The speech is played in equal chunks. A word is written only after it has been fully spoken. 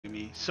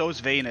me. So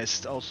is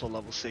Venus, also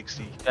level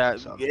 60. Yeah,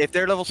 So. if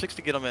they're level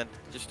 60, get them in.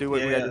 Just do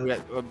what we got. We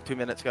got 2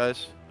 minutes,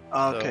 guys.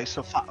 Okay,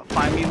 so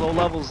find me low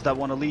levels that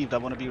want to leave,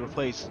 that want to be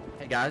replaced.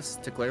 Hey guys,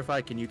 to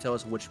clarify, can you tell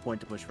us which point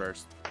to push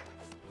first?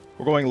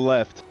 We're going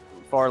left.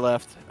 Far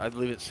left. I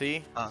believe it's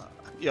C.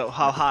 Yo,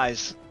 how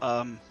highs?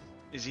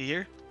 Is he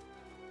here?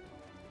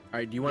 All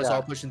right, do you want us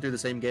all pushing through the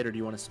same gate, or do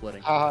you want us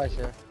splitting? How high,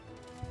 sir?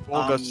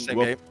 We'll go to the same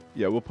gate.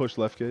 Yeah, we'll push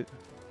left gate.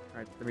 All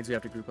right, that means we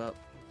have to group up.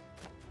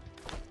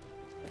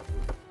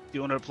 Do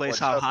you want to replace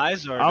how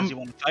highs, or does he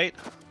want to fight?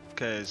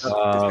 Because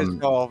it's his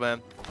call,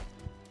 man.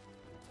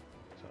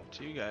 It's up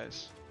to you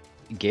guys.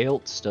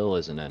 Gale still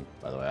isn't in,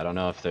 by the way. I don't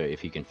know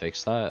if you can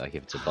fix that, like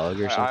if it's a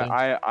bug or something.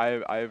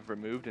 I've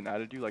removed and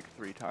added you like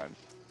 3 times.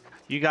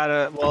 You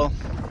gotta, well,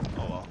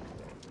 oh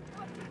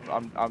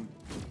well. I'm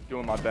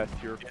doing my best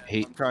here.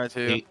 I'm trying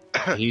to.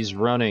 He's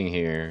running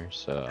here,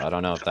 so I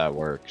don't know if that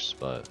works,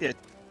 but yeah,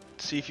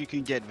 see if you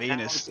can get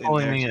Venus in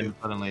pulling there me too. in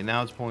suddenly.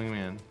 Now it's pulling me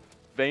in.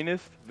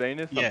 Venus,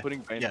 Yeah, I'm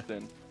putting Venus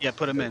in. Yeah,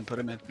 put him in.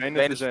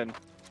 Venus is in.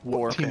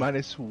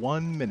 T-minus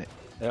 1 minute.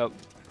 Yep.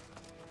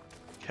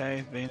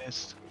 Okay,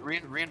 Venus.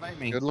 Reinvite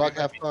me. Good luck,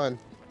 have fun.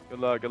 Good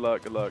luck.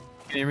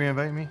 Can you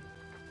reinvite me?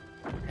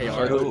 Hey,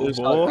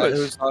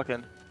 Who's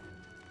talking?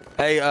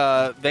 Hey,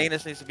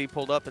 Venus needs to be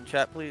pulled up in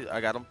chat, please.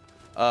 I got him.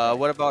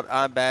 What about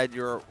I'm bad,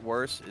 you're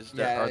worse?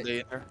 Are they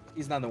in there?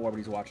 He's not in the war, but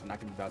he's watching. I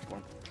can vouch for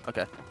him.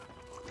 Okay.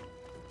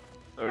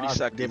 30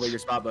 seconds. Give away your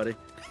spot, buddy.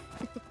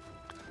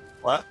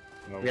 What?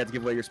 We had to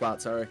give away your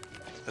spot. Sorry.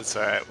 That's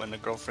alright. When the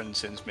girlfriend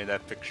sends me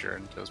that picture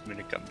and tells me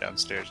to come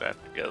downstairs, I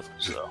have to go.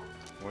 So.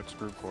 What's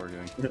group core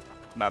doing?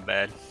 My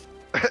bad.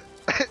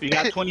 You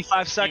got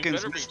 25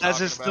 seconds. Miss Dez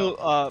is still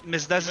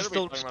Miss Dez is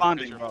still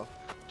responding, bro.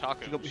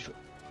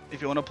 If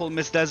you want to pull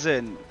Miss Dez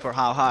in for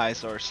how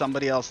highs or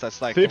somebody else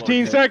that's like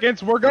 15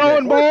 seconds. We're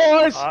going,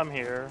 boys. I'm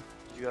here.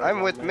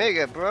 I'm with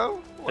Mega,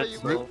 bro. Why you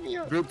group, with me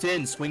up? Group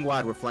 10, swing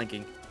wide. We're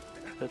flanking.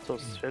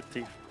 It's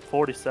 50,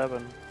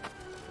 47.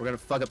 We're gonna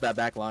fuck up that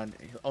back line.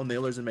 On the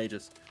healers and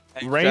mages.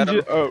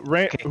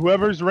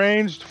 Whoever's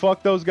ranged,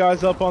 fuck those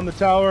guys up on the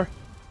tower.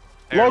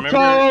 Hey,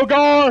 Lotaro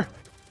Gar!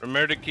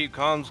 Remember to keep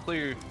comms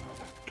clear.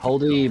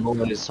 hold E,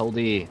 boys, hold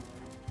E.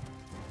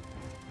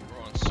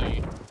 We're on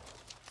C.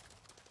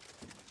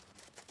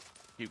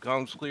 Keep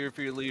comms clear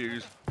for your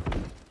leaders.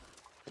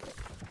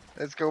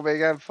 Let's go,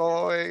 Mega. I'm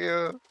following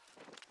you.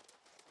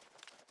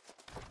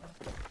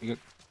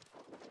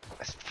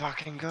 Let's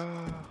fucking go.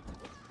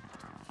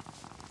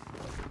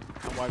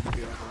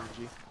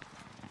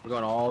 We're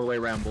going all the way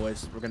around,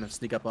 boys. We're gonna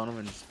sneak up on them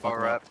and just fuck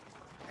them up.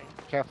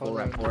 Careful, Full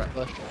rep, full rep.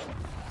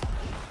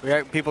 We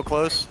got people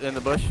close in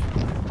the bush.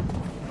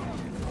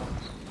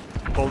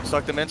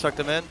 Suck them in.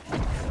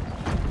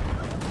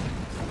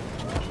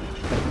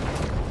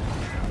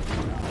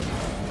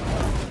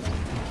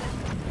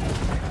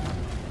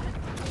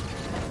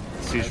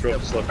 Siege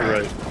ropes left or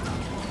right.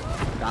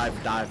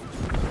 Dive.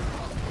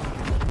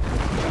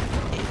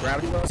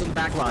 Gravity wells in the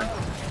back line.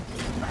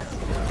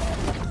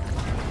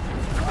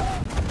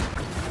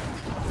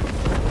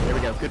 There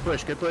we go. Good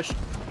push.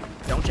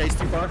 Don't chase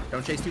too far.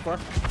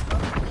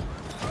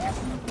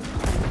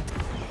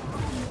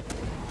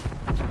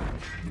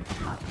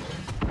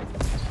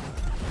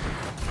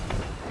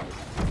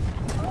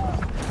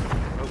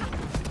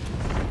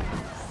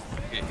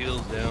 Get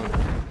heals down.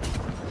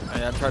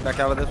 Yeah, I'm trying back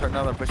out of this right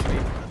now. They're pushing me.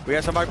 We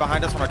got somebody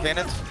behind us on our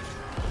cannons.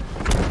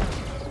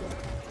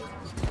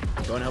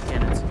 Go and help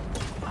cannons.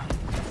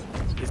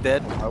 He's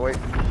dead. Oh, wait.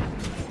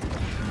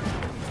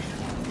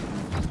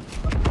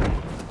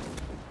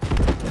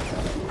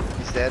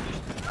 He's dead.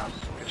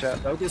 Good job.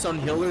 Focus on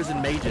healers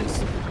and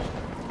mages.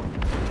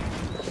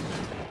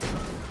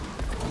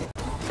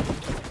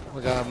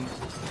 We got him.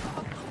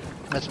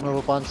 Let's move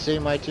up on C,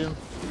 my two.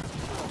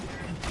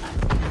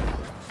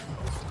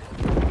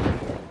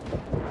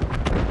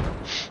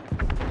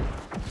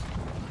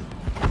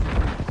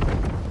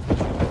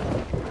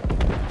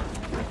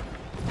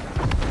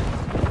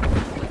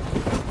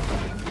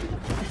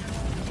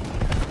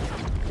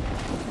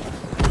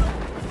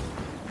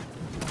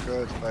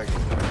 Good, Spike.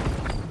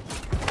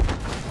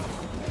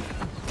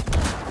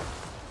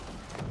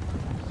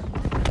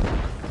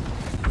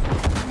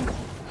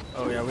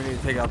 Oh yeah, we need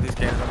to take out these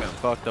cannons. I'm getting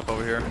fucked up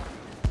over here.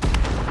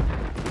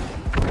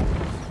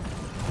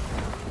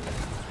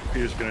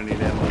 You're just gonna need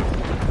ammo.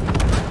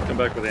 Come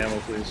back with ammo,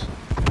 please.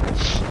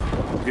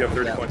 If you have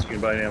 30 points, you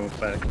can buy ammo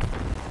back.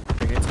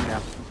 Bring it to me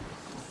now.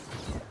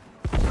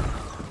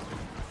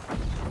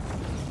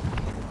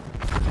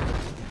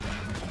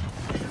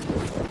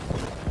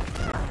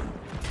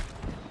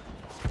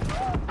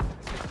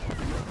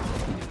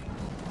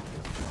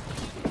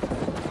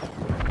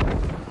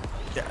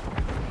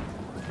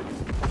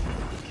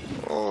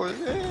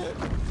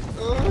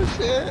 Oh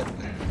shit.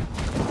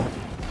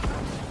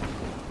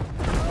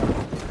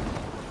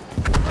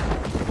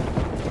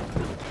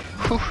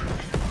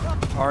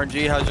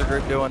 RNG, how's your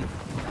group doing?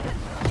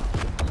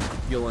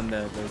 Fueling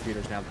the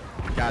repeaters now.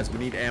 Guys, we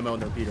need ammo in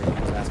the repeaters.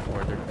 Just ask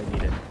for it. They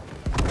need it.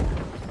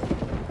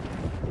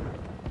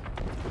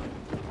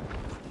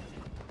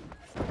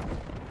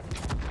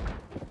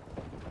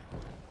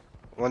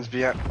 One's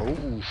behind.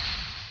 Oh.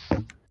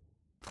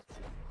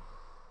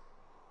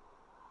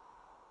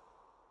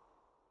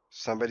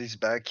 Somebody's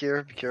back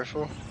here. Be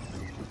careful.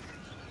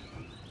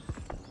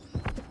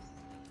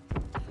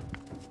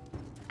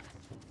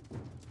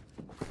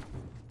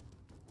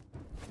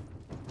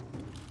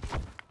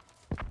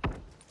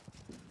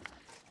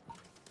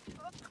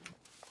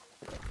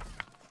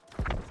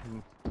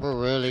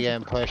 We're really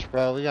getting pushed,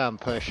 bro. We gotta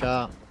push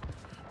up.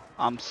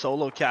 I'm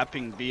solo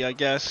capping B, I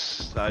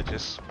guess.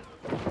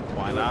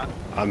 Why not?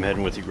 I'm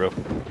heading with you, bro.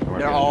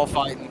 They're all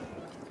fighting.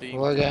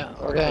 We're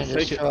getting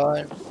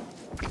destroyed.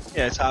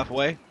 Yeah, it's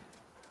halfway.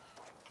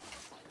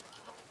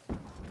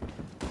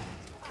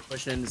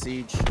 Pushing into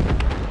siege.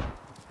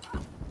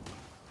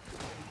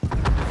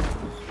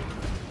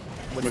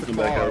 What's the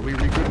call? Are we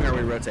regrouping or are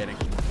we rotating?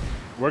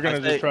 We're gonna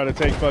just try to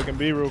take fucking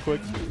B real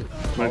quick.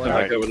 Might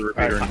back up with a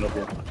repeater and help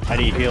you. I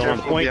need heal on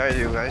the point. Behind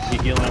you guys.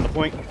 Need healing on the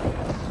point.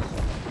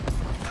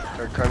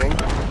 They're coming.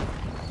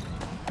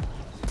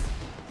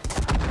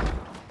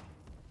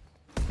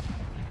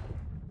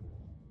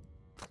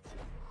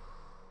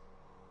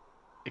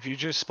 If you're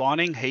just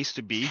spawning, haste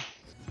to B.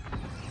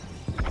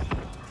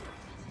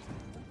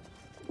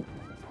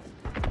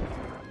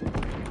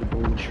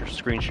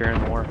 Screen sharing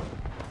more.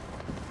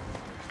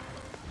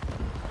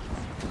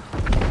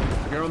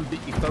 You're on B.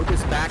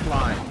 Focus back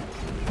line.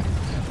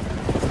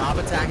 Stop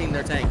attacking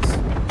their tanks.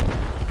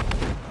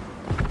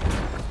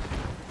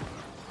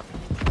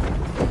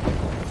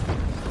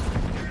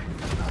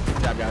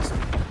 Good job, guys.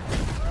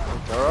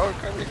 They're all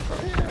coming from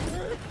here.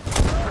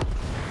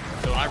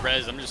 So when I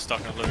res, I'm just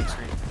stuck in a loading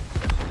screen.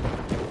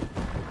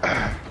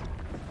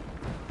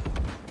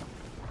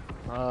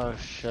 Oh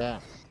shit.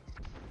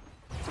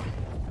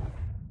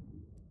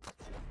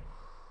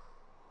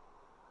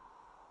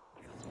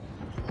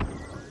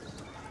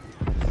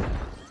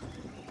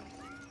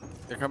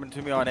 They're coming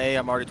to me on A.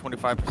 I'm already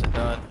 25%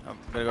 done. I'm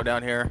gonna go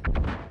down here.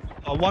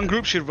 One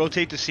group should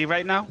rotate to C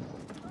right now.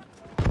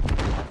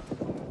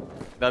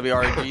 That'll be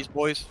RNGs,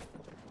 boys.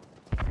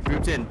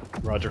 Grouped in.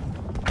 Roger.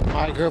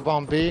 My group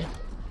on B.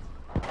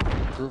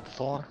 Group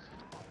 4.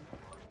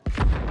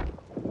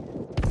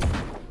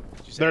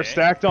 They're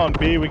stacked on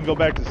B. We can go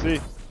back to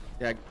C.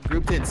 Yeah,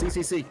 grouped in.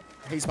 CCC.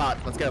 Hey, spot.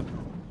 Let's go.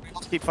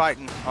 Let's keep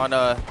fighting on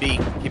B.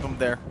 Keep them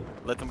there.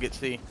 Let them get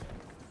C.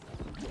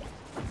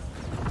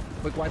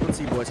 Quick wipe on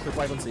C, boys. Quick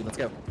wipe on C. Let's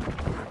go.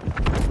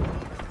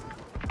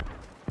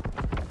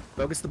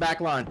 Focus the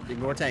back line.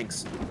 Ignore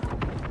tanks.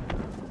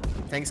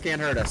 Tanks can't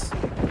hurt us.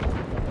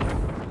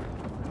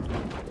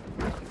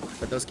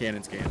 But those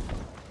cannons can.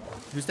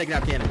 Who's taking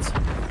out cannons?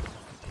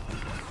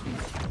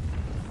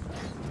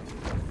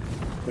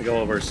 I think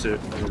all of our sit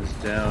is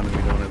down and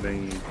we don't have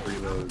any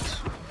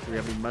reloads. Do we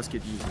have any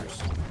musket users?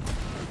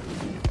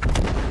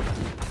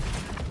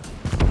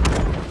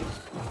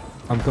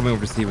 I'm coming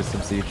over to C with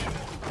some siege.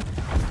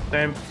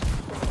 Same.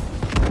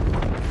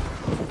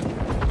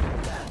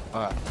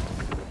 Alright.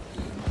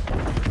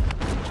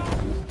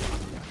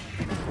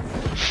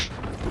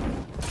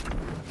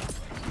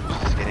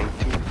 Just getting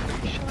too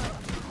free shot.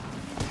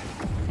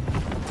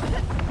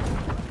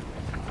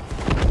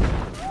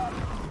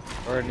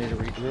 We're gonna need to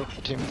regroup.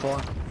 Team 4.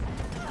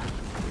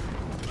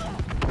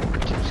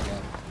 Team's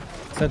good.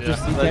 Except your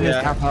C10 is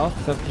half health.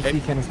 Except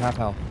your C10 is half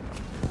health.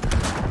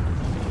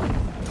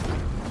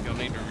 You'll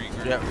need to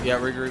regroup. Yeah,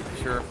 regroup,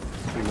 sure.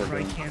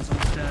 Right cancel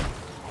instead.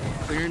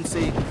 Clear and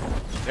C.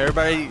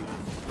 Everybody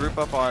group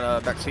up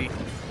on back C.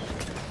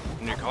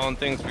 When you're calling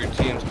things for your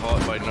teams, call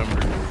it by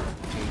number.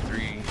 Team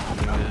 3,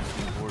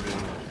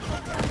 important.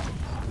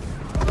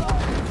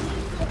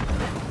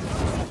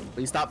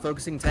 Please stop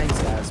focusing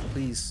tanks, guys.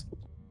 Please.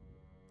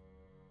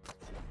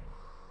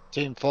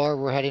 Team 4,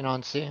 we're heading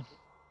on C.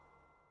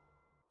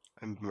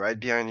 I'm right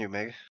behind you,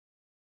 Meg.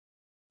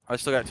 I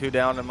still got 2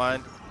 down in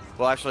mine.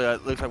 Well, actually,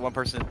 it looks like 1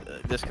 person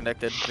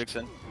disconnected.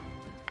 Vixen.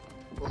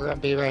 We're gonna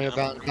be right here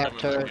about back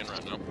turret.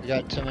 We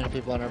got too many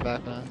people on our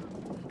back line.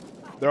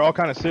 They're all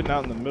kind of sitting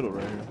out in the middle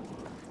right here.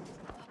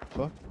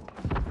 Fuck.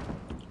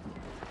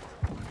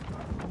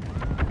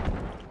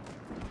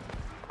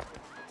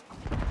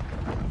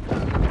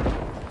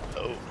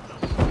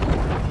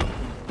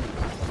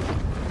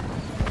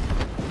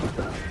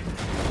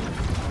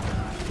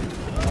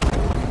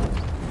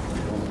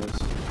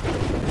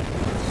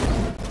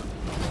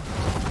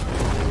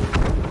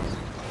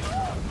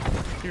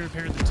 He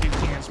repaired the 2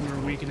 cans we were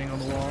weakening on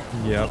the wall.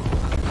 Yep.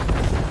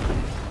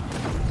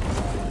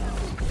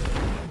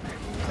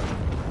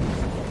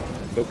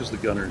 Focus the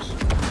gunners.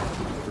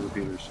 The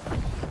repeaters.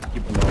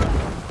 Keep them on.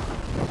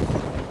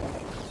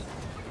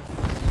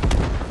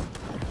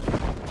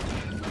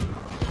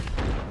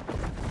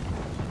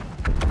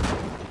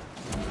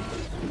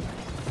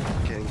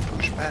 Getting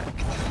pushed back.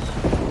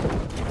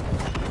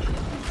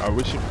 Alright,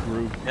 we should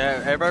group.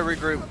 Yeah, everybody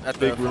regroup at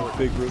Big the group,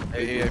 big group.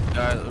 Yeah,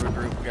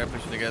 regroup. We gotta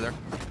push it together.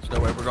 There's no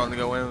way we're going to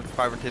go in with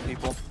 5 or 10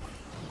 people.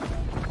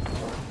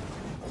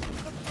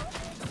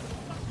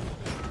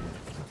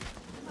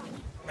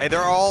 Hey, they're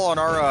all on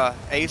our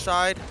A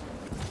side.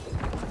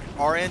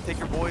 RN, take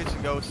your boys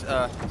and go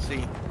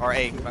C or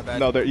A. My bad.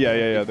 No, they're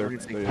yeah. They're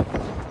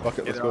fuck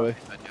it. Let's go A.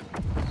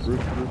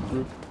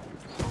 Roof.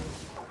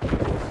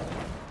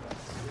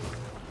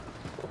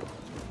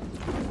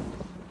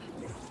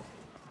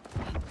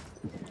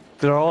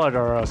 They're all at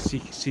our C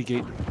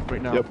gate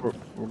right now. Yep,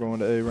 we're going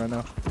to A right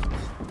now.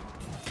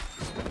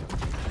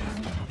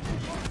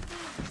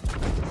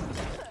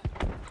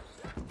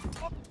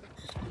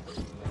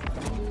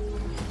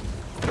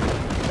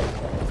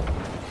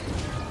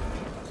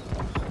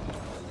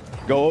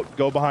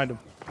 Go behind him.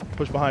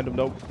 Push behind him.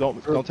 Don't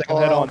take him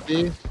head on.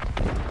 B.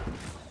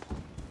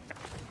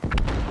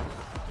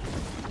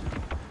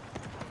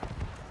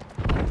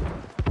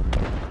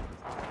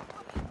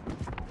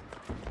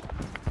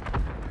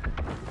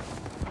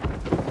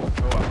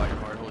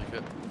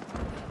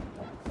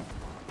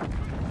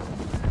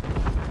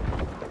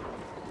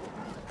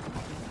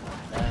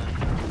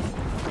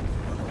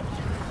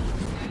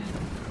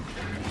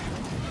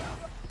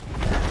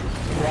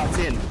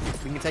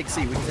 Take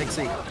C. We can take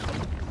C.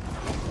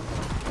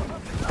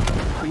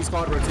 Please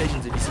call it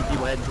rotations if you see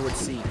people heading towards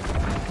C.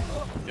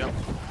 Yep.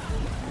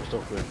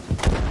 Still clear.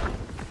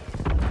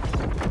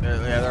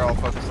 Yeah, they're all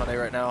focused on A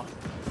right now.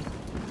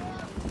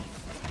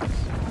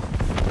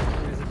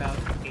 There's about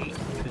 8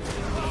 between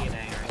B and A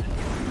right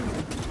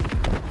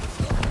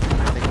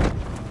now.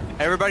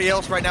 Everybody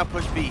else right now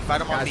push B. Fight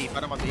them on B.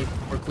 Fight them on B.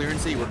 We're clearing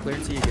C. We're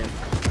clearing C again.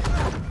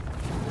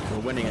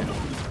 We're winning it.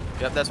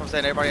 Yep, that's what I'm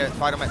saying. Everybody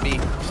fight them at B.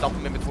 Stop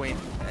them in between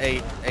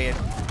A and.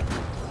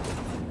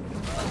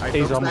 Right,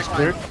 A's almost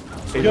cleared.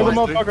 Kill the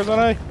motherfuckers on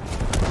A.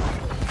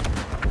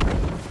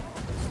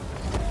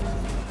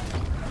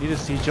 Need a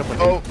siege up on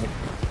A.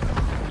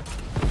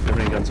 Have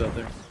any guns out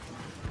there?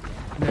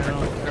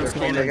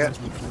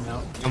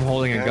 No. I'm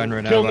holding a gun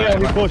right now. Kill me,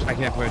 he pushed. I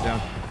can't put it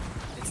down.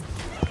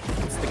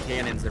 It's the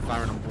cannons. They're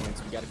firing on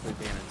points. We gotta clear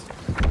cannons.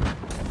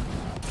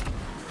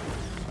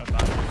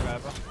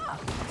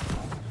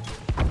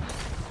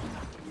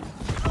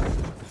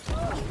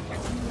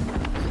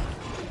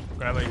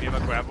 Grab a, if you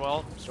have a grab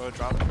well, throw a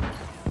drop.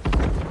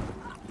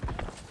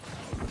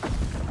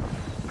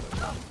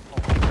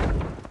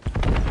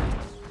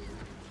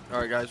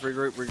 Alright guys,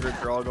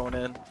 regroup, you're all going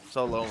in.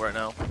 So low right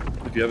now.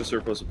 If you have a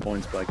surplus of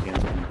points, buy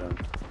cans when you're done.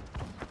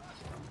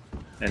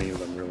 Any of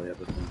them really at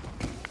this point.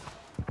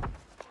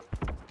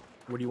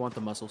 Where do you want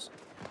the muscles?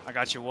 I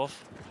got you,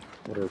 Wolf.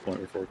 Whatever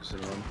point we're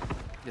focusing on.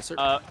 Yes,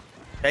 sir.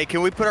 Hey,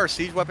 can we put our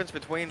siege weapons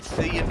between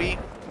C and B?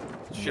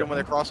 Shoot them when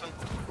they're crossing?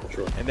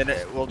 Sure. And then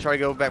we'll try to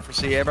go back for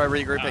C.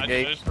 Everybody regroup at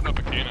gate. I just put up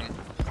a cannon.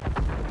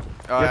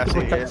 Oh, you I have to see.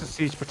 protect the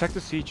siege. Protect the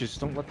sieges.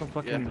 Don't let them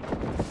fucking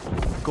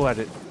go at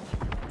it.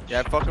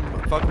 Yeah, fuck them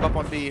up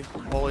on B,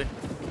 Holy.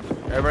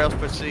 Everybody else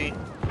push C.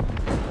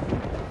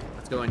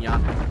 Let's go in,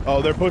 Yacht.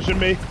 Oh, they're pushing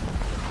me.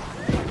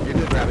 You're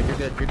good, Rabbit. You're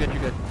good.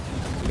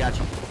 We got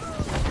you.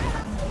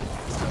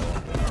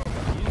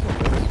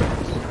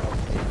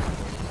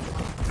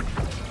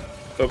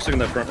 Focusing on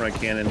that front right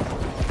cannon.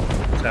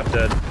 It's half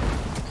dead.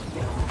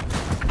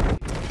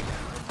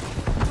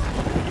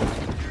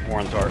 More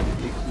on target.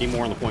 Need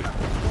more on the point.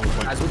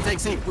 Guys, we can take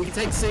C. We can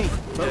take C.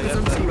 Focus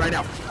on C right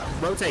now.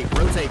 Rotate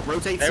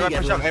C. Everybody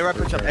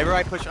push up.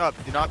 Everybody push up.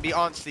 Do not be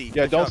on C.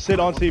 Yeah, don't sit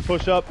on C.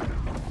 Push up.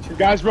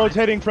 Guys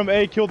rotating from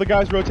A. Kill the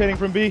guys rotating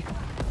from B.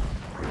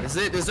 This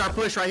is it. This is our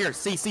push right here.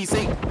 C.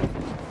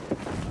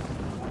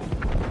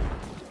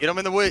 Get them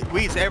in the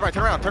weeds. Everybody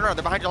turn around. They're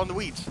behind you on the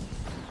weeds.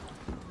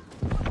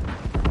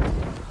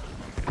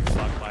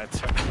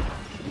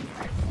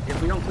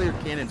 If we don't clear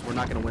cannons, we're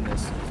not going to win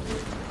this.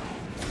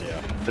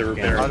 Yeah. They're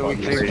repairing. How do we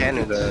clear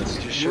cannons?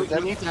 Just shoot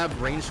them? We need to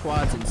have range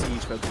squads and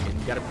siege focusing.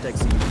 You got to protect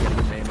siege. You got to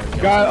get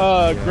ammo.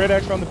 Got great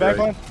X on the back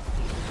line.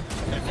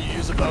 If you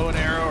use a bow and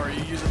arrow or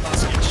you use a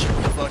musket,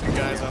 shoot the fucking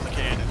guys on the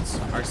cannons.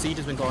 Our siege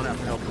has been calling out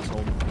for help this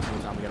whole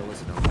time. We got to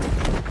listen to them.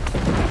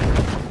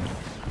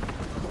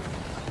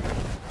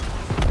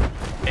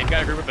 They've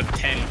got a group of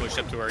 10 pushed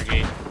up to our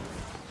gate.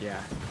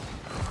 Yeah.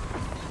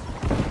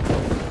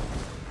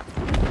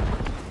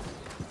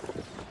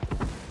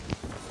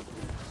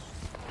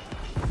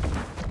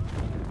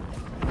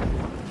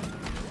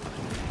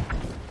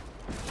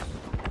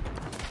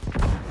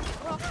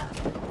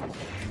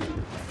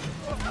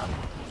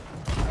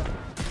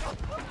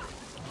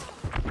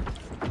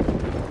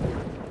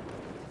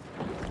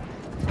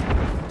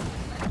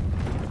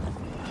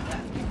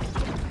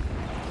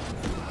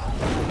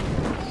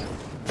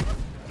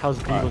 How's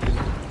B looking?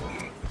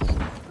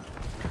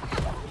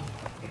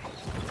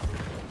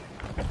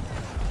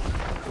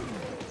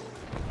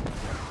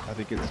 I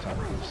think it's time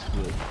to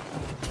split.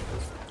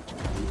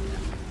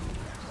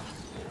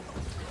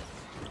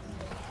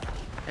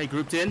 Hey,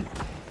 grouped in.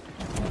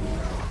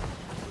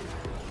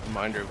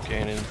 Reminder of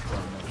cannon.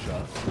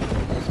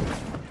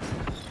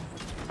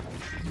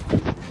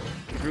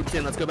 Grouped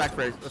in. Let's go back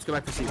for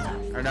C.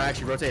 Or no,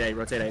 actually rotate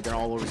A. They're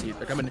all over C.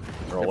 They're coming.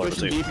 They're all over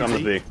C. B. Come to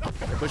B.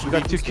 They're pushing We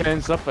got B. 2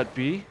 cannons up at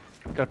B.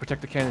 Gotta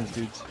protect the cannons,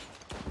 dudes.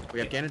 We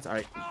have cannons. All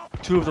right.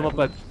 2 of them up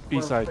at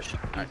B side.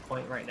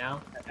 Point right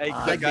now. Hey,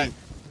 Protect B.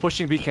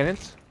 Pushing B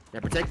cannons.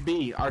 Yeah, protect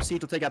B. Our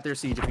siege will take out their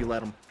siege if you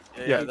let them.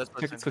 Yeah, that's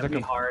what It's gonna be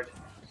hard.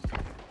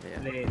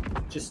 They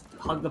just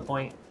hug the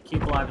point,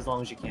 keep alive as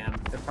long as you can.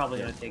 They're probably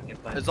gonna take it,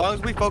 but as long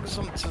as we focus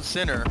them to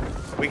center,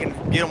 we can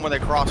get them when they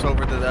cross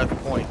over to the other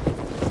point.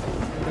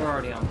 they're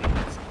already on B.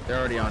 They're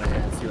already on it.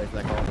 Yeah, it's too late for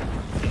that call.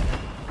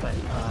 But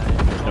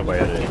There's no way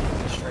at it.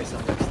 destroy some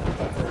of their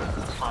stuff.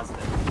 It's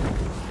positive.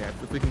 Yeah,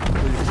 if we can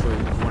completely destroy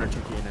 1 or 2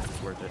 cannons,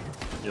 it's worth it.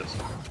 Yes.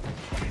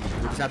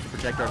 We just have to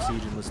protect our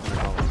siege and listen to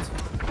their calls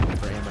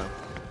for ammo.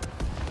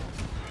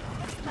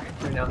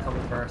 They're now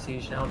coming for our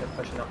siege now. They're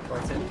pushing up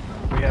towards it.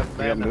 We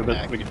got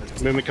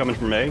movement coming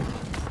from A.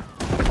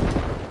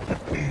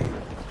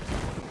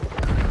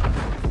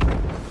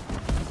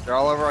 They're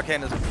all over our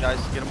cannons, guys.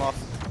 Get them off.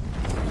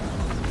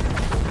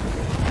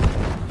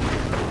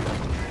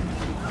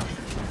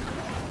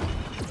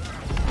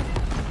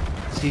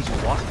 Siege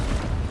is lost.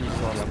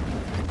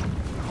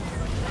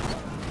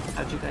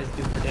 How'd you guys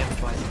do for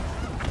damage wise?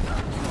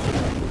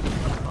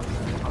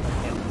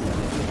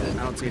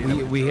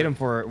 We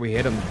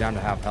hit him down to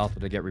half health,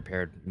 but they get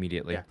repaired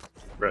immediately. Yeah.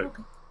 Right.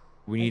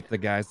 We need the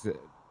guys,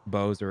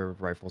 bows or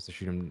rifles to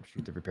shoot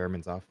the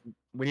repairments off.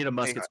 We need a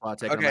musket squad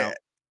taking them Okay. out.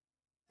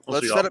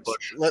 Let's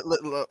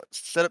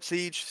set up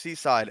siege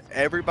seaside.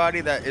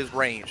 Everybody that is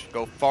ranged,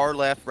 go far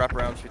left, wrap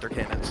around, shoot their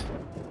cannons.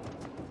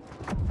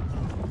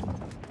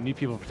 We need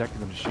people protecting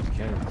them to shoot the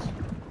cannons.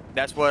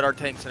 That's what our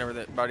tanks and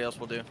everybody else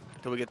will do.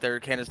 Until we get their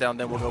cannons down,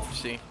 then we'll go for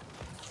C.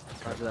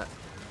 Roger that.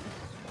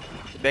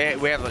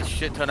 We have a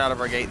shit ton out of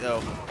our gate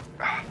though.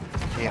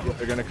 Yeah.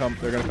 They're gonna come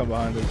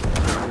behind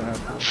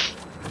us.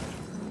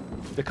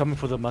 They're coming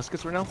for the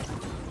muskets right now,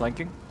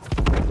 flanking.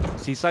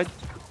 Seaside.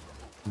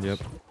 Yep.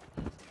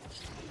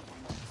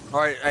 All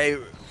right, hey,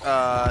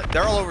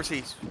 they're all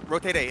overseas.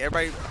 Rotate A.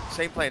 Everybody,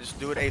 same plan. Just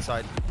do it A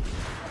side.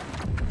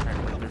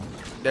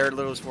 They're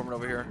literally swarming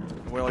over here.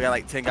 We only got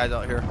like 10 guys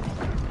out here.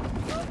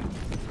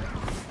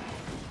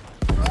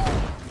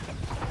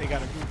 They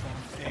got a group on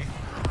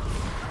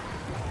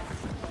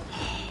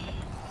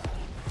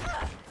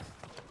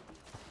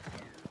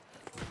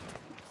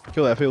A.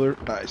 Kill that healer.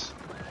 Nice.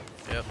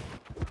 Yep.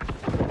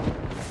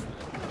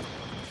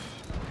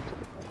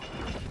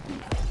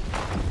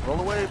 Roll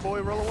away,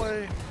 boy. Roll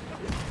away.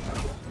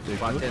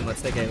 Locked in.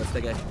 Let's take A. Let's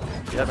take A.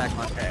 Yeah, back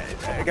on.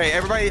 Okay,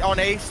 everybody on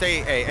A,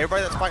 stay A.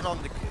 Everybody that's fighting on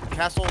the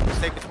castle,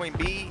 stay between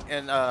B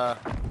and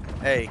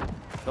A.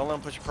 Don't let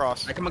them push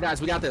across. All right, come on, guys.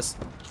 We got this.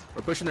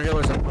 We're pushing their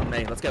healers up on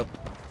A. Let's go.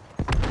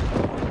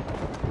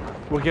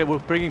 We're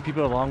bringing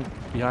people along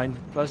behind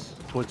us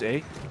towards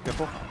A.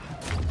 Careful.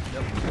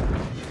 Yep.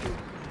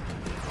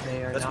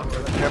 They are not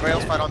Everybody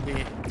else fight on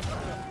B.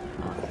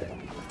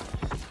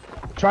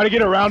 Try to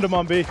get around him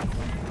on B. You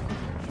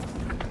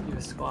have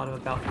a squad of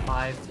about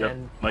 5,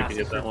 10. Mikey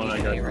hit that one.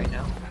 I got it right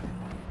now.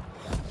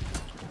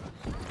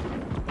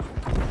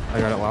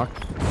 I got it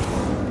locked.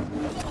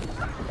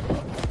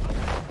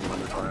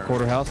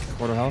 Quarter health.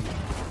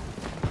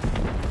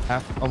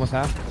 Half, almost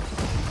half.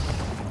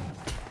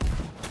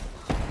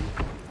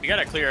 We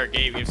gotta clear our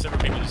gate. We have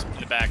several people just in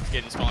the back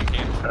getting spawn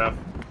canned.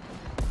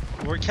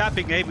 We're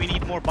capping A. We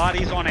need more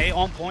bodies on A.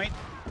 On point.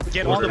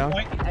 Get on the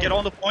point. Get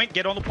on the point.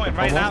 Get on the point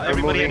right now.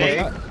 Everybody in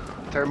A.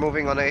 They're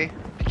moving on A.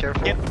 Be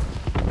careful. That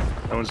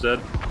one's dead.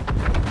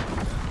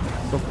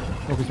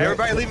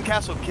 Everybody leaving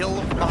castle. Kill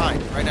them from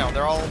behind right now.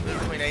 They're all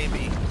between A and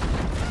B.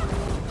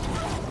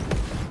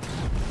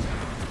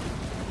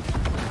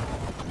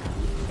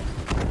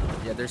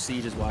 Yeah, their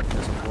siege is watching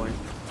us on point.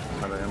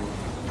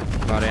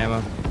 About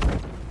ammo.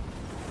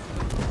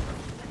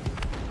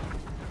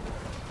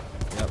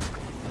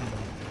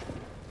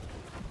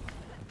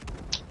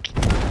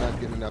 Not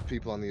getting enough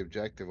people on the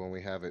objective when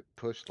we have it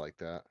pushed like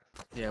that.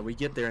 Yeah, we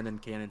get there and then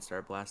cannons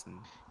start blasting.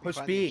 Push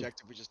B.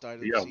 We just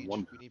died in the siege.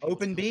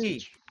 Open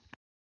B.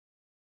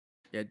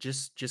 Yeah,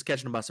 just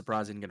catching them by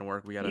surprise isn't gonna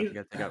work. We gotta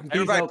take out.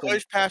 Everybody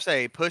push past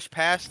A. Push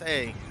past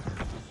A.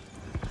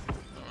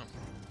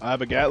 I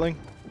have a Gatling.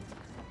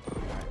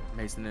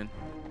 Mason in.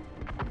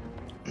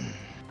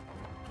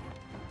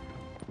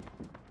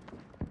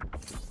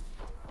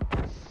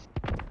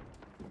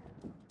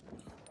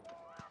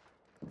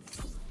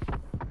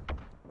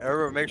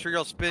 Everybody, make sure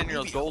y'all spin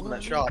your gold in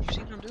that shot. You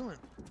see what I'm doing?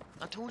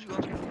 I told you I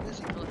was gonna be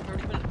busy for like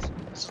 30 minutes.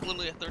 This is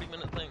literally a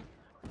 30-minute thing.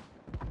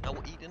 I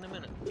will eat in a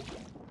minute.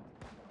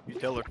 You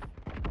tell her.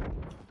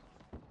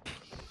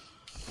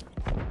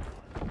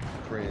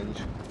 Cringe.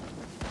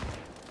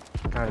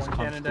 Guys, one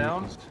cannon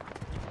down.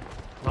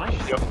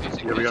 Nice. Yep.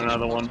 Yeah, we got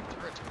another one.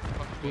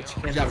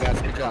 Good job,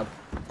 guys. Good job.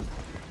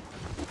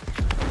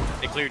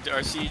 They cleared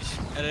our siege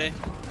at A.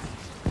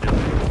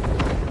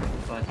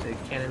 But the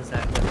cannons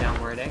that went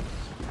down were at A.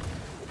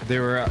 They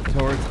were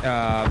towards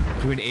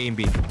between A and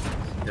B.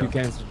 Two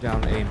cannons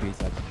down A and B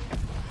side.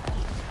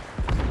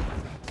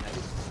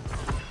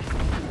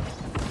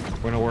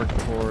 We're gonna work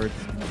towards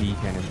B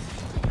cannons.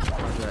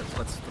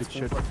 Let's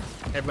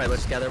everybody,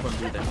 let's gather up on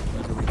B then.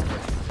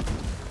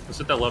 Let's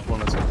hit that left one.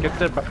 Get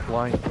their back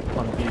line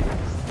on B.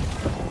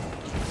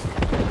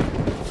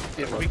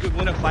 If we could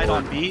win a fight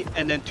on B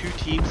and then two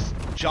teams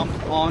jump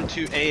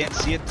onto A and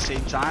C at the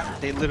same time,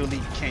 they literally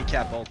can't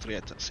cap all three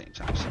at the same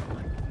time. So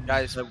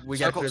Guys, we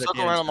got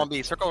circle around them on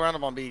B. Circle around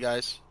them on B,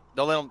 guys.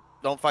 Don't let them.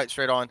 Don't fight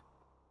straight on.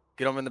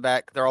 Get them in the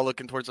back. They're all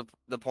looking towards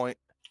the point.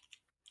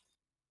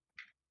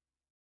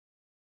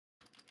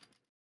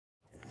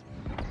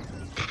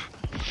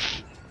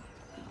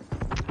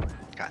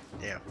 God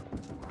damn.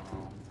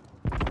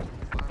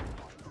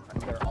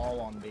 They're all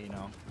on B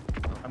now.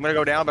 I'm gonna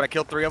go down, but I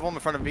killed 3 of them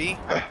in front of B.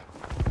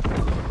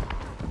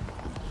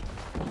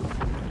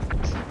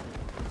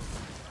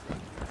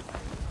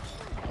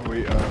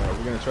 We're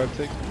gonna try to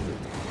take.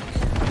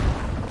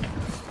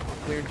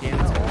 Clear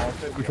cannons.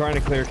 We're trying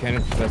to clear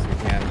cannons as best we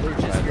can. But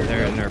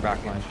they're in their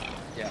back line.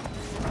 Yeah.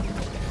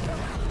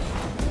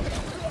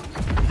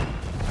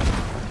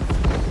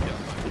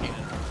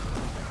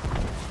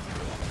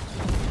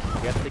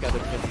 We have to take out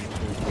their 50.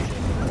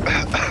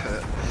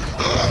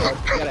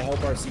 We gotta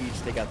help our siege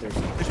take out their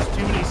siege. There's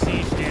too many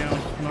siege down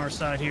on our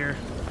side here.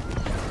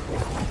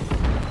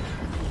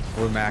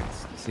 We're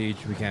max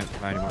siege. We can't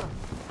find anymore.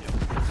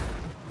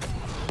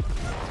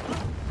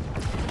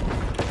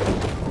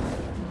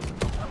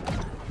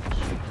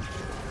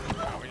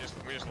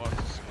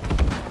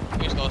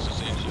 We just lost the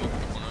siege.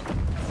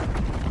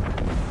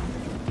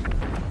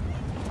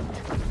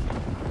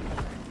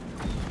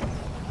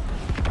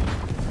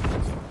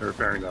 They're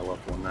repairing that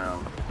left one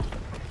now.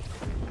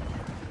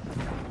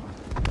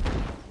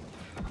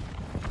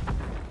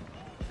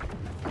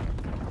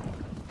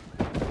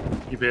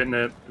 Keep hitting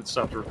it. It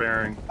stopped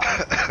repairing.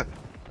 Fuck,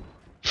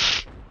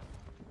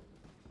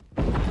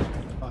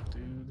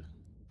 dude.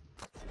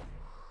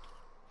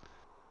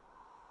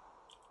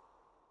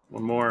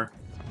 One more.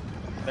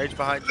 Mage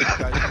behind you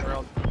guys.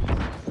 Around.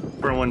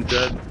 Burn one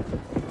dead.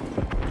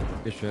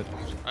 Good shit.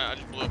 I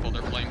just blew up all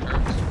their flame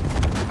turrets.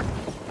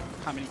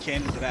 How many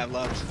cannons did I have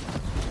left?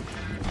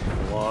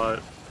 A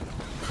lot.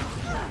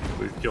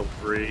 We've killed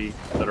 3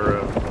 that are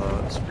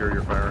of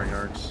superior firing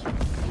arcs.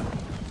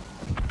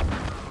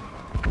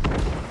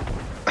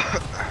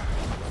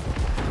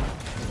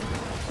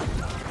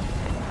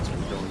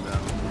 Going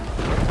down.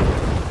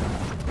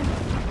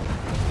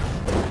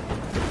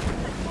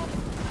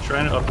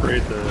 Trying to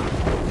upgrade the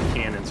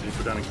cannons. So you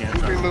put down a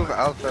cannon. Remove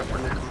Alpha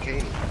from the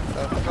cocaine.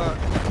 Fuck.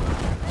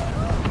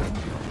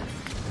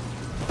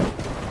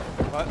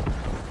 What?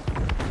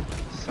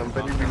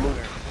 Somebody remove.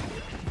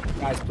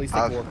 Guys, please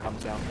take war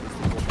comes down. Please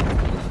take war.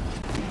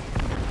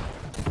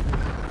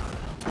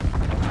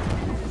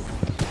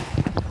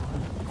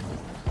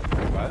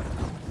 What?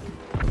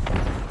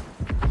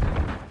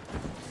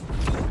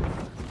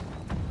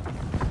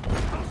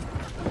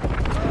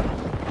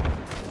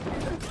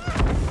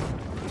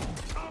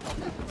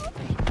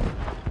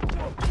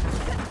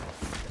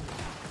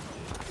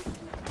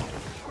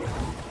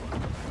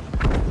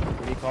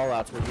 Any call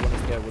outs? Where do you want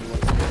us to go? What do you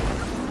want us to go?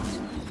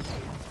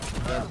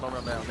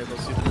 Down. Maybe they'll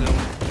see the middle.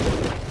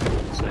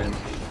 Same.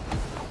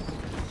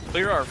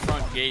 Clear our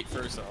front gate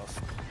first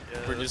off. Yeah,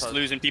 we're just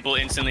losing people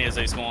instantly as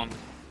they spawn.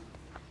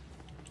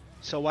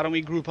 So why don't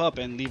we group up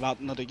and leave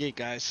out another gate,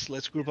 guys?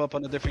 Let's group up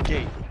on a different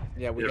gate.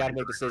 Yeah, we gotta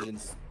make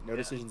decisions. No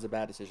decision's a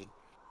bad decision.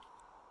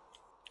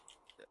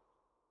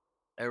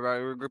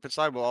 Everybody regroup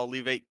inside. We'll all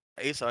leave A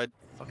side.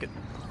 Fuck it.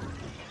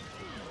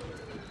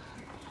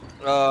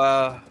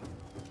 How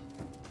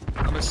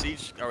much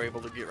siege are we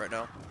able to get right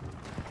now?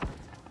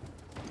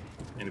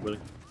 Anybody?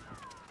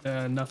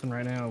 Nothing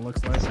right now, it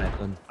looks like.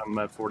 I'm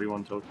at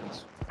 41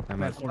 tokens.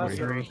 I'm at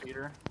 43.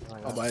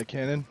 I'll buy a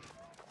cannon.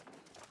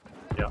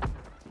 Yeah.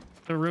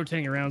 They're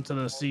rotating around to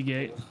the C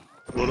gate.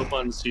 Load up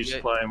on siege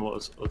supply and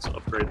let's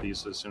upgrade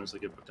these as soon as they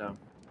get put down.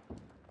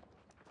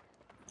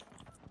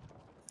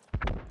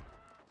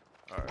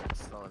 Alright,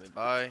 so let me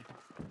buy.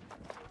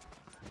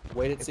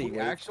 Wait and If see. we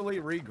actually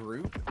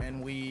regroup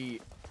and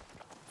we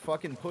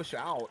fucking push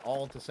out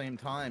all at the same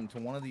time to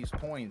one of these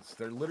points,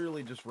 they're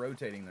literally just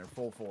rotating their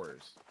full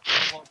force.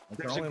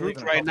 There's a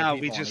group right now,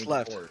 we just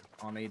left.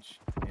 On each,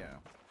 yeah,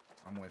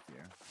 I'm with you.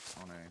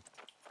 On A.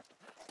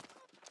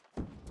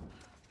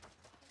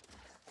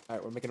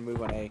 Alright, we're making a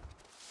move on A.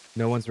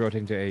 No one's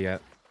rotating to A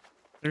yet.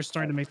 They're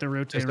starting to make the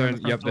rotate. They're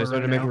starting, they're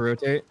starting to make a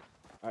rotate.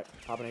 Alright,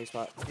 hop in A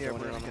spot. Yeah, we're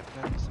gonna get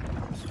that.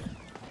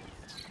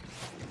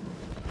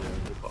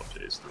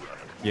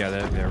 Yeah,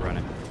 they're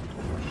running.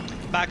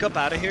 Back up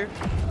out of here.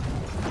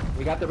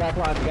 We got the back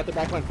line. We got the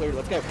back line cleared.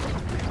 Let's go.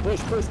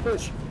 Push, push,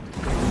 push.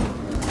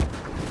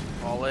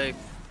 All A.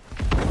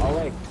 All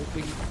A.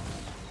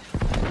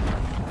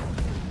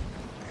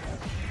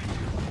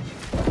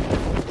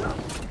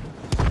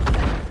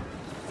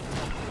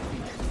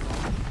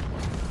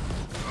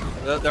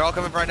 They're all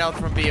coming right now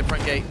from B,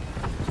 front gate.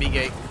 B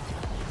gate.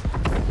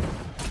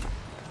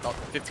 Oh,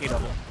 15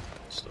 of them.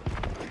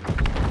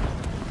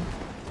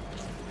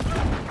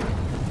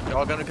 They're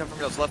all gonna come from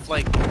y'all's left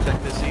flank.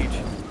 Check this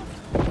siege.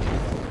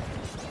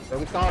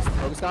 Focus cost.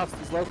 Focus cost.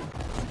 He's low.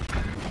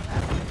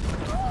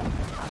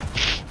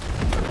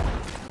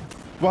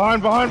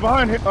 Behind,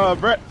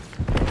 Brett.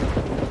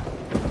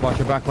 Watch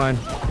your back line.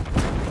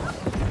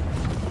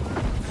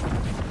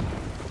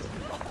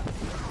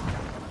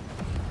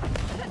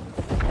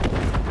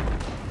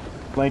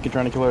 Blanket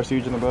trying to kill our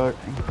siege in the back.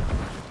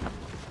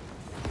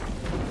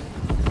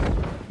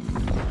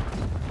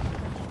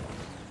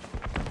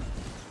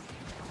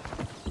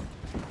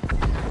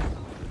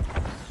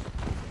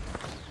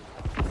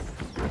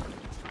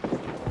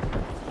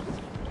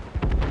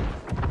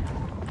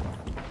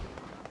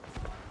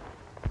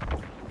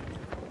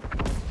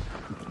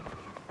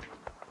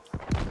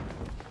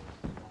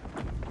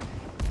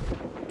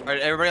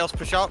 Alright, everybody else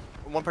push out.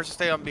 One person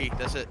stay on B.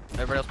 That's it.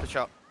 Everybody else push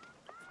out.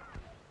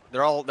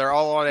 They're all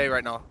on A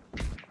right now.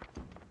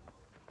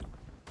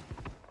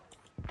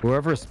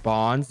 Whoever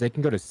spawns, they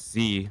can go to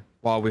C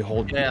while we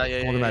hold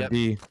them at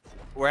B.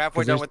 We're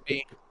halfway done with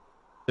B.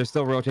 They're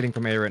still rotating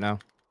from A right now.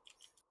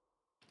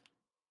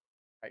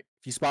 Right.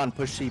 If you spawn,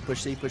 push C,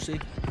 push C, push C.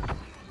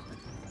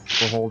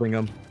 We're holding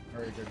them.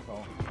 Very good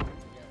call.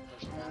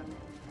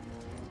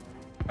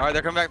 Alright,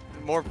 they're coming back.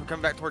 More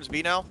coming back towards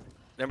B now.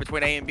 They're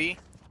between A and B.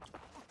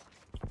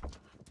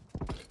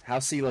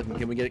 How's C looking?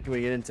 Can we get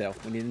intel?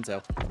 We need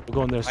intel. We're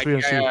going there. 3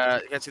 on C. You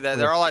can see that.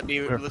 They're all at B.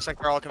 It looks like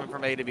they're all coming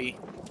from A to B.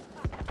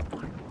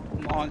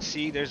 I'm on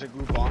C. There's a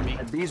group on me.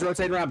 And B's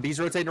rotating around. B's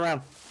rotating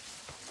around.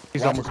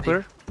 He's almost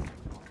clear.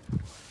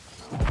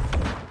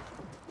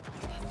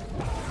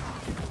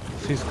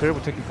 C's clear.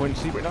 We're taking point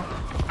in C right now.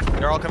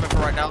 They're all coming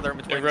from right now. They're in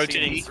between. They're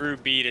rotating through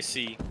B to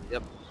C.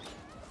 Yep.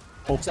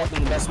 Hold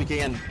something the best we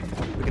can.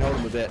 We can hold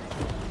them a bit.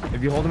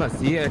 If you hold them at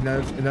C,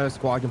 another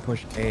squad can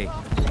push A.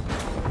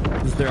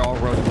 Because they're all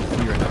rotating C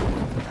right now.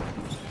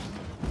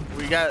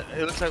 We got.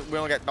 It looks like we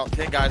only got about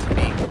 10 guys in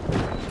B.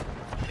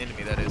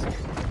 Enemy, that is.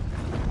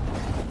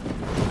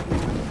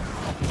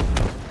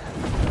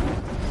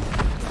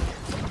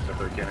 Got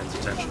their cannon's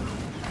attention.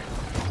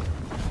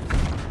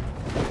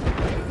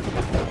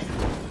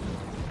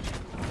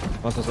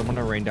 Also, I'm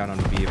gonna rain down on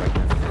B if I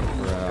can.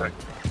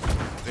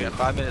 We got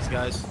 5 minutes,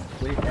 guys.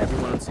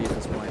 Everyone on C at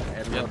this point.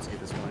 Everyone on C at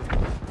this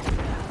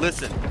point.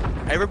 Listen,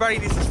 everybody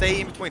needs to stay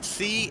in between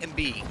C and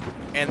B,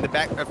 and the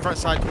front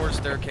side towards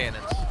their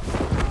cannons.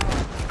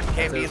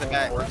 Can't be in the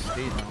back.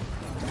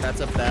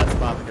 That's a bad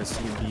spot because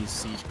C and B's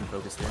siege can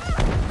focus there.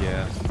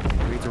 Yeah.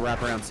 We need to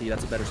wrap around C.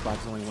 That's a better spot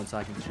because only one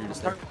side can shoot us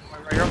there.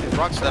 Right here on these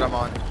rocks that I'm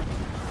on.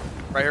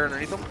 Right here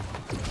underneath them.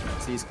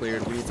 C's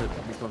cleared. We need to come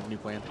up with a new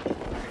plan.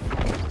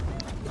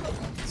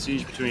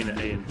 Siege between A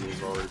and B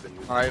has already been.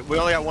 Alright, we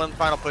only got one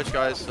final push,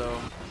 guys, so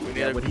we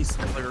need to what he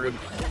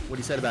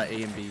said about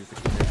A and B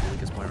between their two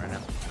weakest point right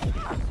now.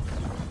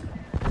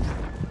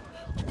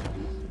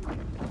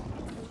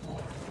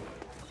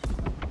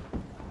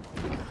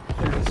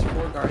 There's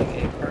 4 guarding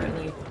A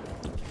currently.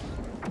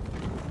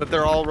 But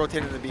they're all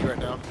rotating to B right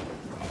now.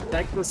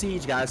 Back to the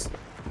siege, guys.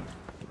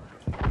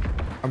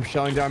 I'm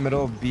shelling down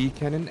middle of B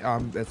cannon.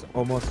 That's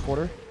almost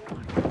quarter.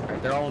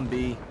 Alright, they're all in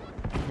B.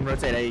 If you can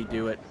rotate A,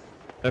 do it.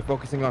 They're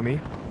focusing on me.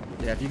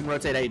 Yeah, if you can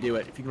rotate A, do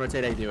it. If you can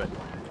rotate A, do it.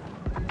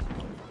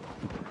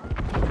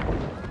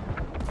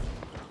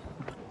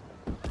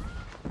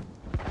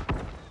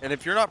 And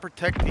if you're not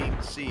protecting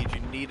siege, you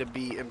need to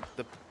be in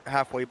the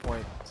halfway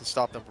point to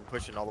stop them from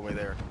pushing all the way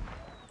there.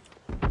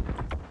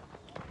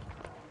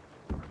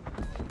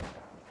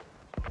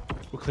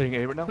 We're clearing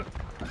A right now.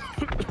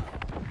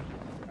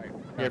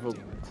 Careful.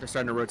 They're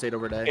starting to rotate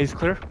over to A. A's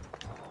clear.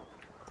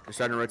 They're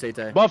starting to rotate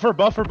to A. Buffer,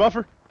 buffer,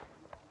 buffer.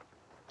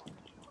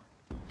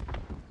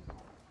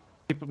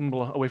 Keep them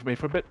away from A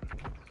for a bit.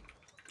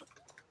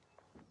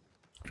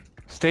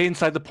 Stay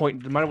inside the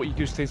point. No matter what you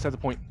do, stay inside the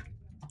point.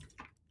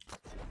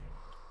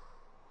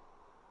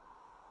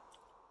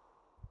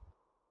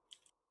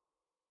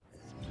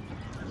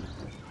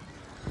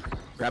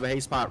 Grab a hay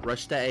spot.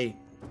 Rush to A.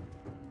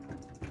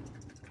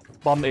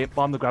 Bomb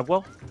the grab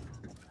well.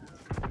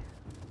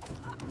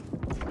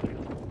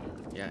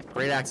 Yeah,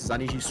 great axes. I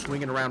need you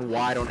swinging around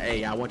wide on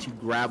A. I want you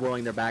grab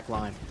welling their back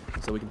line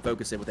so we can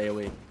focus it with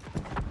AoE.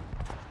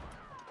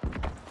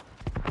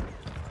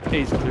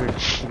 A's cleared.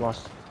 We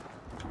lost.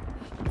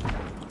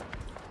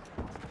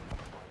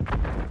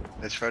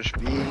 Let's rush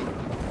B.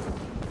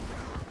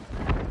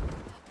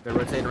 They're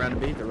rotating around to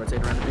B. They're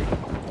rotating around to B.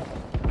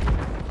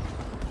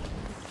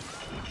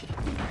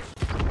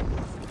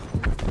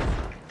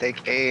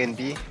 Take A and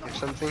B or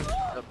something.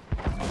 Yep.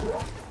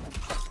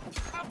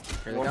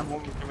 Here they come.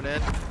 Coming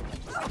in.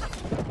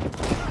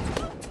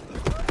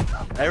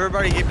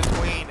 Everybody get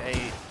between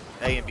A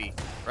and B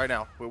right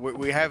now.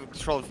 We have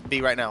control of B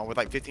right now with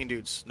like 15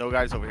 dudes. No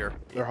guys over here.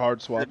 They're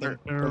hard swapping.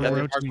 They're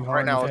rotating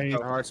right now.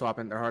 They're hard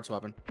swapping. They're hard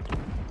swapping.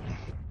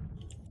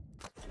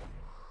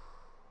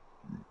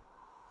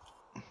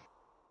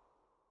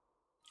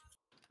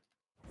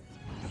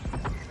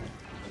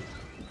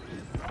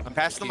 I'm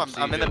passing them.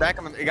 I'm in the back.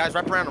 Guys,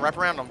 wrap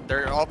around them.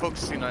 They're all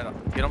focusing on them.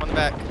 Get them on the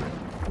back.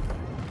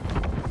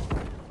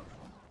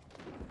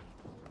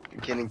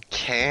 You're getting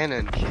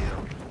cannon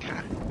killed.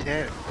 God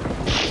damn.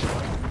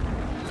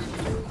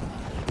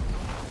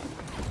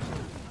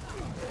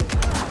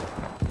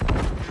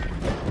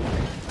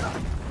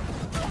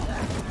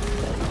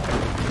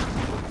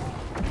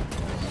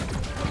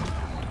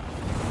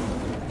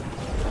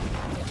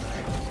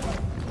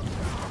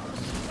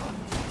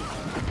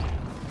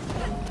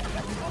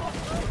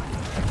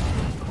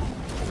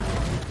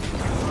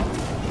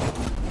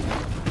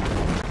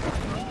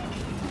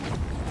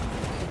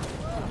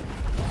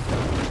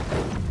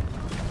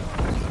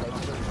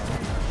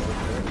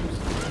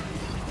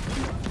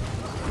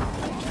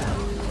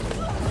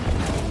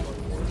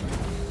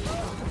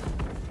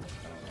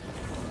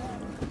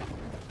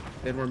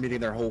 Then we're meeting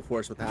their whole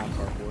force with half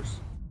our force.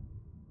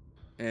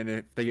 And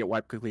if they get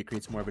wiped quickly, it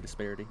creates more of a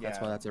disparity.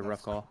 That's why that's a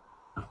rough call.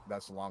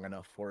 That's long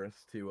enough for us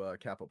to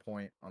cap a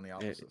point on the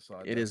opposite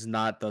side. It is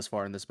not thus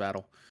far in this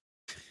battle.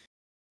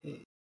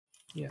 You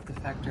have to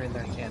factor in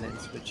their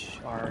cannons, which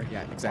are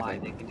exactly. why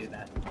they can do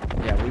that.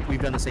 Yeah,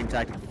 we've done the same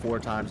tactic 4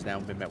 times now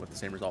and been met with the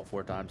same result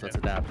 4 times. Let's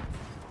adapt.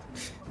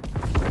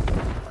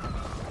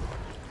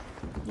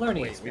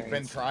 Learning Wait, experience.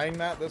 we've been trying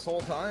that this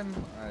whole time?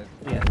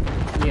 Yeah.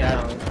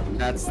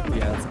 That's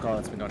a call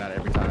that's been going out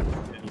every time.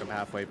 Meet them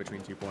halfway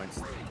between 2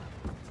 points.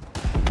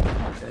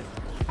 Good.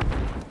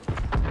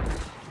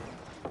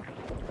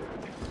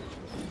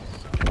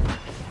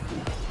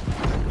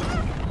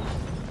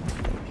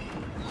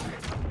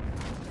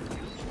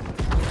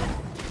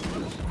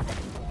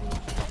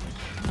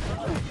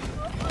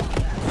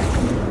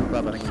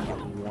 I think we get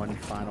one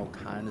final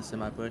kind of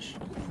semi-push.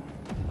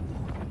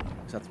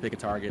 Just have to pick a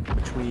target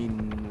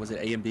between, was it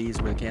A and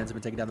B's where the cannons have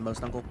been taking down the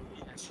most, Uncle?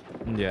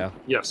 Yeah.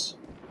 Yes.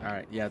 All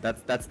right, yeah,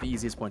 that's the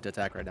easiest point to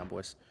attack right now,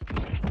 boys.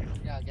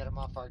 Yeah, get them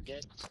off our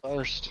gates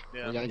first.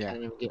 Yeah.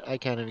 I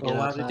can't even Go get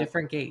out outside. a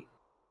different gate.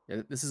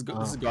 Yeah, this is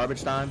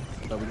garbage time,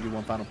 but we can do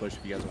one final push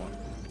if you guys want.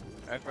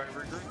 Everybody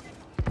regroup.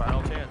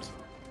 Final chance.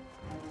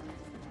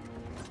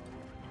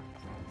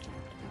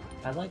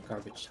 I like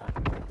garbage time.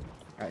 All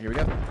right, here we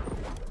go.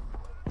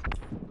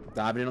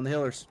 Diving in on the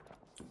healers.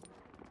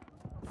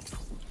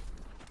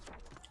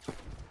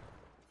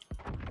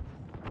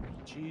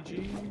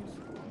 GG's.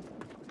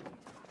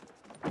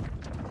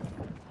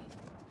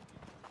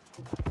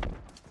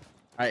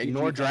 Alright,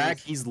 ignore Drag.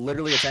 He's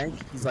literally a tank.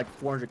 He's like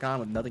 400 con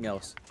with nothing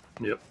else.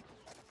 Yep.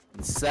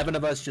 And 7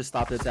 of us just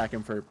stopped to attack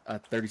him for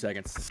 30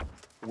 seconds.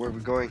 Where are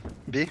we going?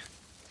 B?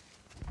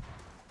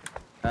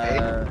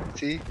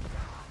 C?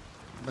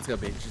 Let's go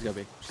B. Just go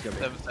B. Just go B.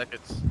 7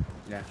 seconds.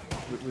 Yeah,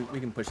 we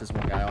can push this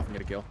one guy off and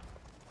get a kill.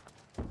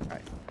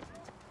 Alright.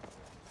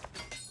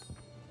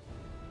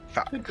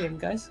 Good game,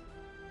 guys.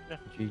 Yeah.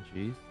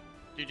 GG's.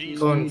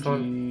 GG's.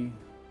 Fun.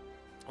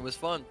 It was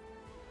fun.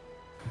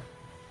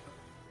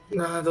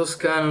 Nah, those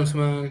cannons,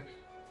 man.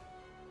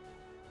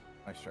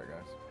 Nice try,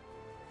 guys.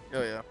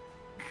 Oh yeah.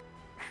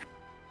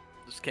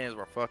 Those cannons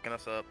were fucking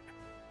us up.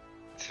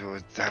 So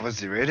that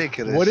was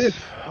ridiculous.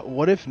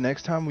 What if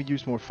next time we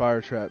use more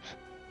fire traps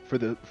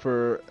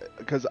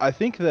because I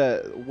think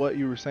that what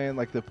you were saying,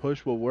 like the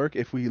push will work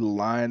if we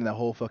line the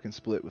whole fucking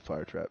split with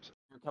fire traps.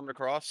 We're coming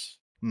across.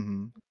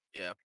 Mm-hmm.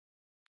 Yeah.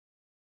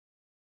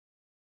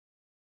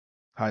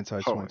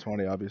 Hindsight's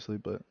 2020, obviously,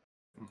 but.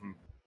 Mm-hmm.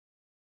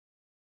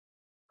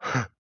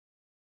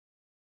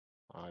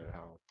 I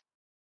know.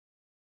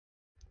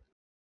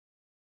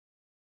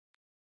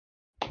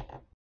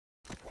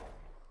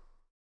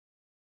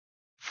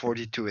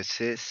 $42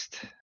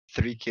 assists,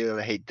 3 kill.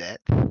 I hate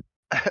that.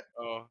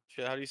 Oh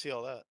shit! How do you see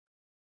all that?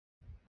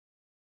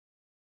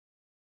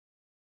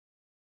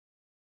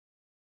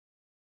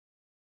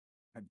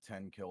 Had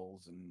 10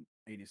 kills and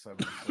 87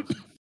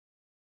 assists.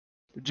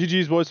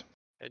 GG's, boys.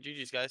 Hey,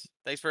 GG's, guys.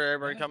 Thanks for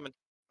everybody coming.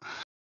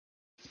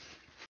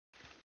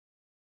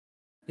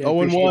 Yeah,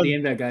 0-1.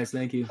 the that, guys.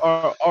 Thank you.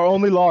 Our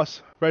only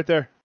loss, right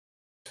there.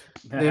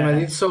 Damn, I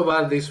did so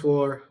bad this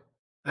war.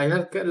 I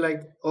had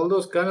like all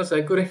those cannons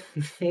I couldn't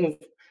move.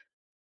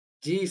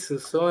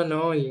 Jesus, so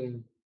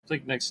annoying. I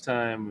think next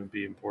time would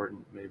be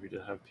important maybe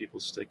to have people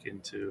stick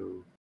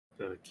into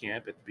the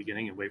camp at the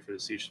beginning and wait for the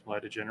siege supply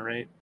to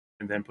generate,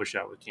 and then push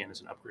out with cannons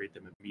and upgrade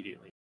them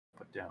immediately.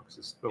 Put down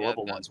because the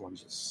level ones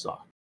just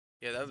suck.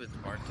 Yeah, that would have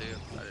been smart too.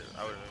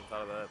 I would have even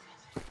thought of that.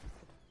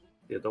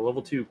 Yeah, the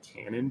level 2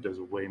 cannon does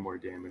way more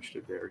damage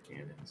to their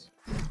cannons.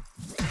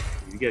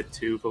 If you get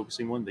 2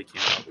 focusing one, they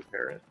can't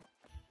repair it.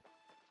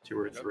 2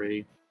 or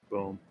 3,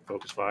 boom,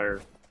 focus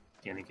fire,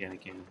 cannon,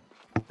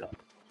 done.